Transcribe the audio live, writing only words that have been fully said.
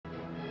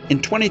In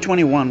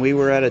 2021, we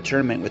were at a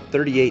tournament with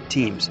 38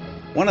 teams.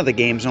 One of the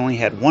games only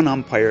had one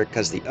umpire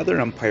because the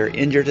other umpire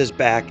injured his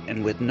back,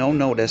 and with no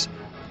notice,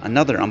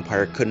 another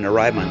umpire couldn't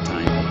arrive on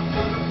time.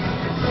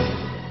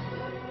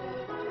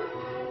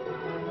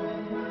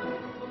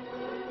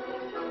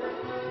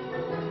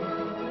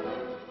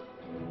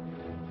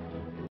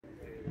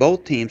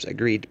 Both teams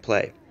agreed to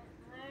play.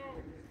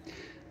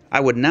 I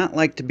would not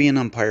like to be an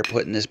umpire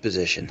put in this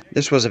position.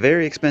 This was a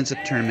very expensive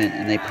tournament,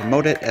 and they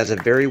promote it as a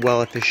very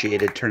well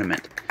officiated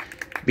tournament.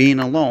 Being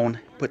alone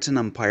puts an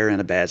umpire in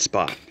a bad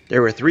spot.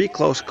 There were 3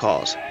 close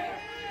calls.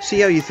 See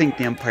how you think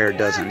the umpire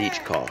does on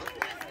each call.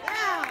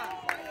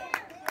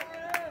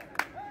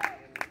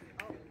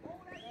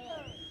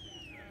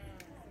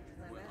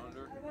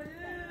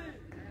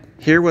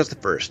 Here was the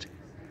first.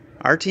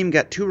 Our team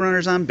got 2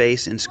 runners on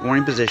base in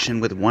scoring position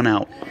with 1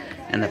 out,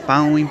 and the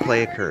following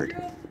play occurred.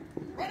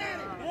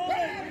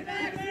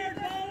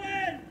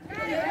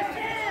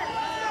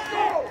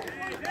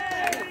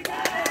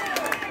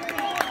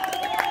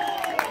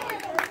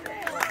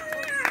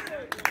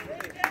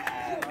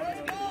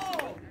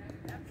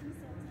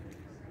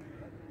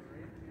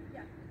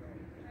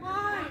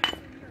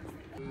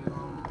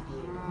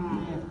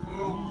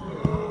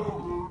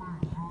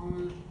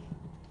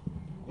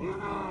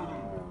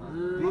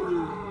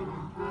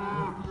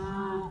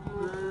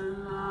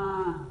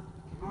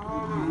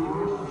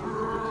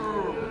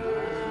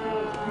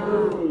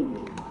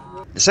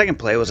 The second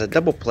play was a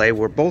double play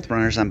where both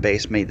runners on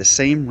base made the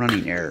same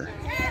running error.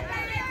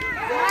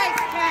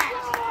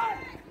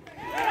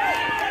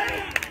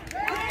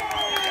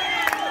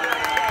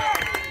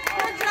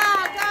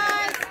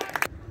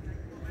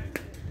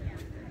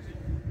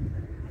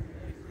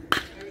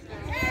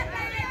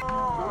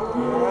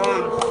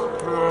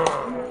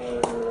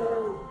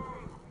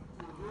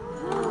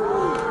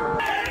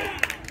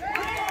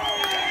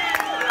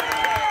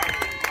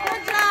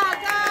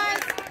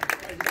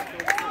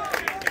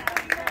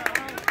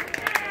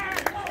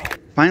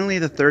 Finally,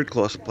 the third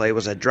close play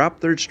was a drop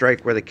third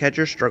strike where the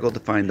catcher struggled to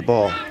find the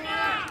ball.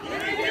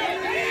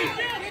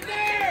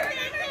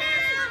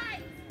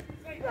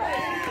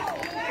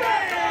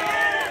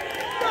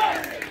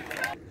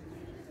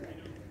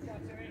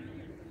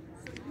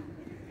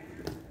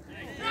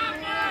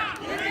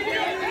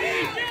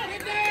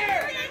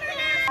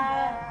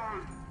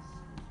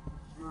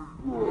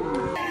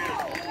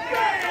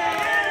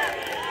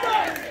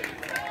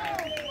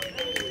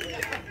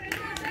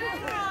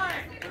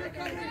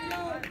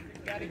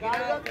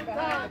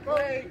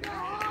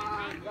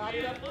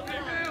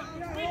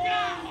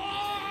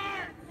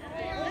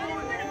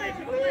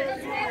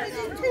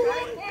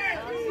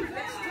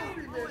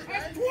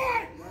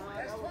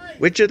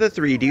 Which of the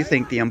 3 do you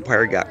think the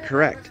umpire got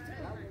correct?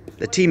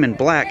 The team in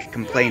black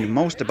complained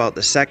most about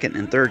the second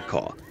and third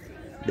call.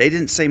 They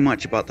didn't say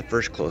much about the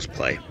first close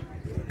play.